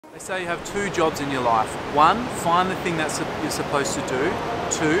Say you have two jobs in your life. One, find the thing that you're supposed to do.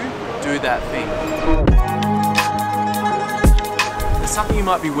 Two, do that thing. There's something you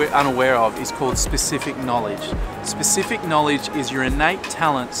might be unaware of is called specific knowledge. Specific knowledge is your innate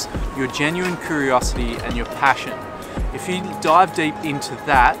talents, your genuine curiosity and your passion. If you dive deep into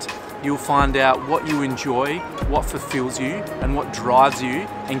that, you'll find out what you enjoy, what fulfills you, and what drives you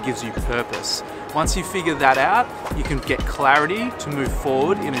and gives you purpose. Once you figure that out, you can get clarity to move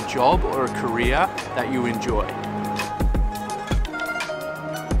forward in a job or a career that you enjoy.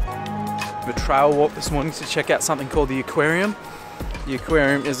 A trail walk this morning to check out something called the aquarium. The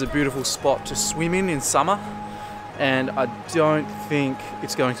aquarium is a beautiful spot to swim in summer, and I don't think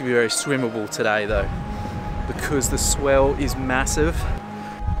it's going to be very swimmable today though, because the swell is massive.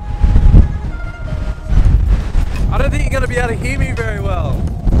 I don't think you're going to be able to hear me very well.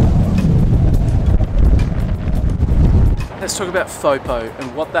 Let's talk about FOPO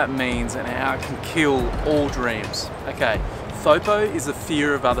and what that means and how it can kill all dreams. Okay, FOPO is the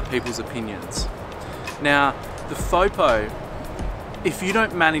fear of other people's opinions. Now, the FOPO, if you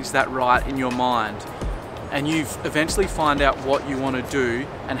don't manage that right in your mind and you eventually find out what you want to do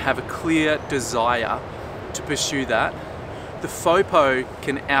and have a clear desire to pursue that, the FOPO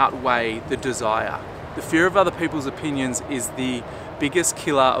can outweigh the desire. The fear of other people's opinions is the biggest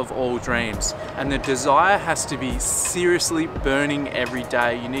killer of all dreams, and the desire has to be seriously burning every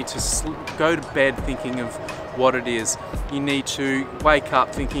day. You need to go to bed thinking of what it is. You need to wake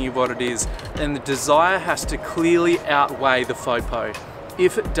up thinking of what it is, and the desire has to clearly outweigh the FOPO.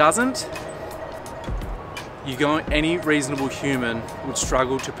 If it doesn't, any reasonable human would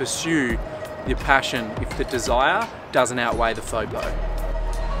struggle to pursue your passion if the desire doesn't outweigh the FOPO.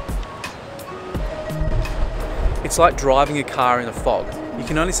 It's like driving a car in the fog. You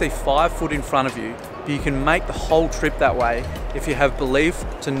can only see 5 foot in front of you, but you can make the whole trip that way if you have belief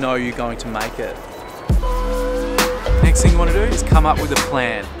to know you're going to make it. Next thing you want to do is come up with a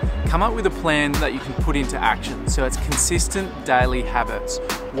plan. Come up with a plan that you can put into action. So it's consistent daily habits.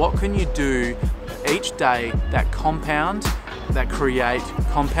 What can you do each day that compound, that create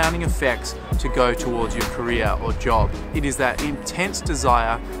compounding effects to go towards your career or job? It is that intense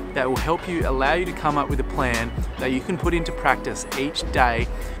desire that will help you, allow you to come up with a plan that you can put into practice each day.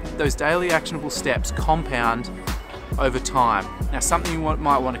 Those daily actionable steps compound over time. Now, something you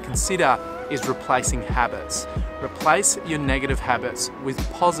might want to consider is replacing habits. Replace your negative habits with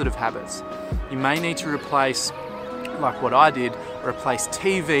positive habits. You may need to replace, like what I did, replace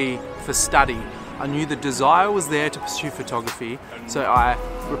TV for study. I knew the desire was there to pursue photography, so I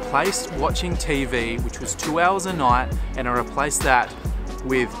replaced watching TV, which was 2 hours a night, and I replaced that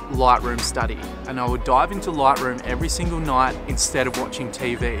with Lightroom study. And I would dive into Lightroom every single night instead of watching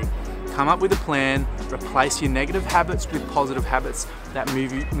TV. Come up with a plan, replace your negative habits with positive habits that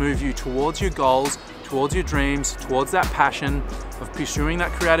move you towards your goals, towards your dreams, towards that passion of pursuing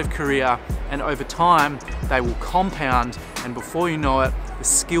that creative career, and over time they will compound, and before you know it, the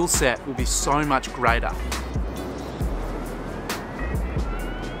skill set will be so much greater.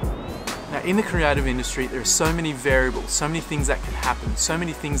 Now, in the creative industry, there are so many variables, so many things that can happen, so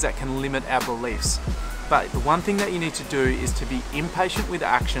many things that can limit our beliefs. But the one thing that you need to do is to be impatient with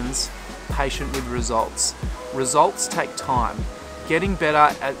actions, patient with results. Results take time. Getting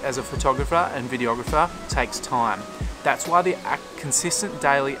better as a photographer and videographer takes time. That's why the consistent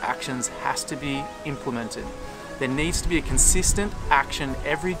daily actions has to be implemented. There needs to be a consistent action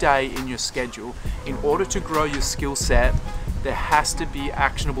every day in your schedule. In order to grow your skill set, there has to be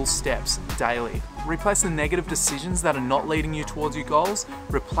actionable steps daily. Replace the negative decisions that are not leading you towards your goals.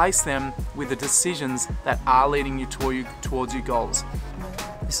 Replace them with the decisions that are leading you towards your goals.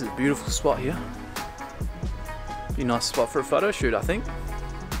 This is a beautiful spot here. Be a nice spot for a photo shoot, I think.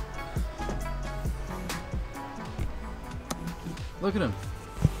 Look at him.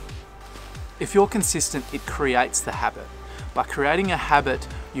 If you're consistent, it creates the habit. By creating a habit,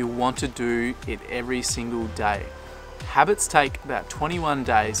 you want to do it every single day. Habits take about 21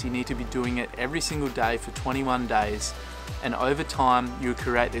 days. You need to be doing it every single day for 21 days. And over time, you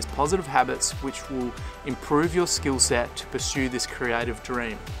create these positive habits which will improve your skill set to pursue this creative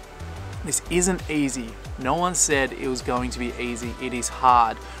dream. This isn't easy. No one said it was going to be easy. It is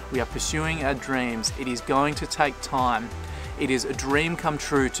hard. We are pursuing our dreams. It is going to take time. It is a dream come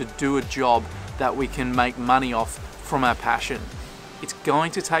true to do a job that we can make money off from our passion. It's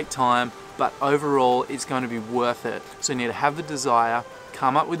going to take time, but overall it's going to be worth it. So you need to have the desire,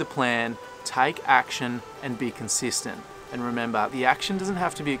 come up with a plan, take action, and be consistent. And remember, the action doesn't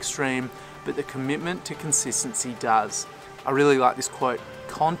have to be extreme, but the commitment to consistency does. I really like this quote: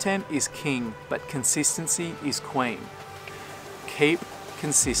 content is king, but consistency is queen. Keep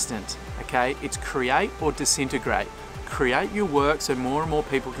consistent, okay? It's create or disintegrate. Create your work so more and more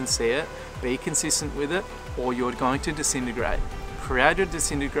people can see it, be consistent with it, or you're going to disintegrate. Create or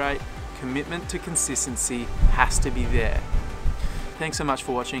disintegrate, commitment to consistency has to be there. Thanks so much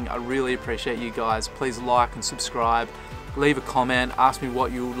for watching. I really appreciate you guys. Please like and subscribe, leave a comment, ask me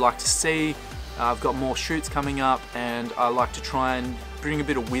what you would like to see. I've got more shoots coming up, and I like to try and bring a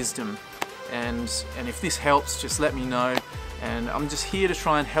bit of wisdom. And if this helps, just let me know. And I'm just here to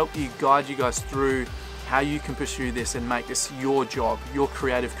try and help you, guide you guys through how you can pursue this and make this your job, your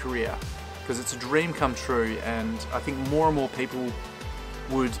creative career. Because it's a dream come true, and I think more and more people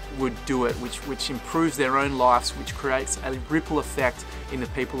would do it, which improves their own lives, which creates a ripple effect in the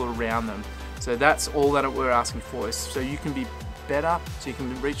people around them. So that's all that we're asking for, is so you can be better, so you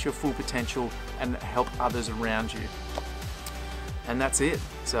can reach your full potential and help others around you. And that's it.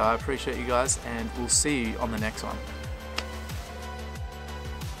 So I appreciate you guys, and we'll see you on the next one.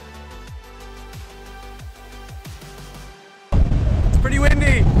 It's pretty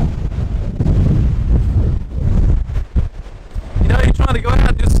windy. You know, you're trying to go out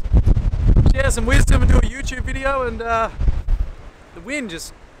and just share some wisdom and do a YouTube video, and the wind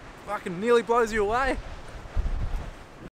just fucking nearly blows you away.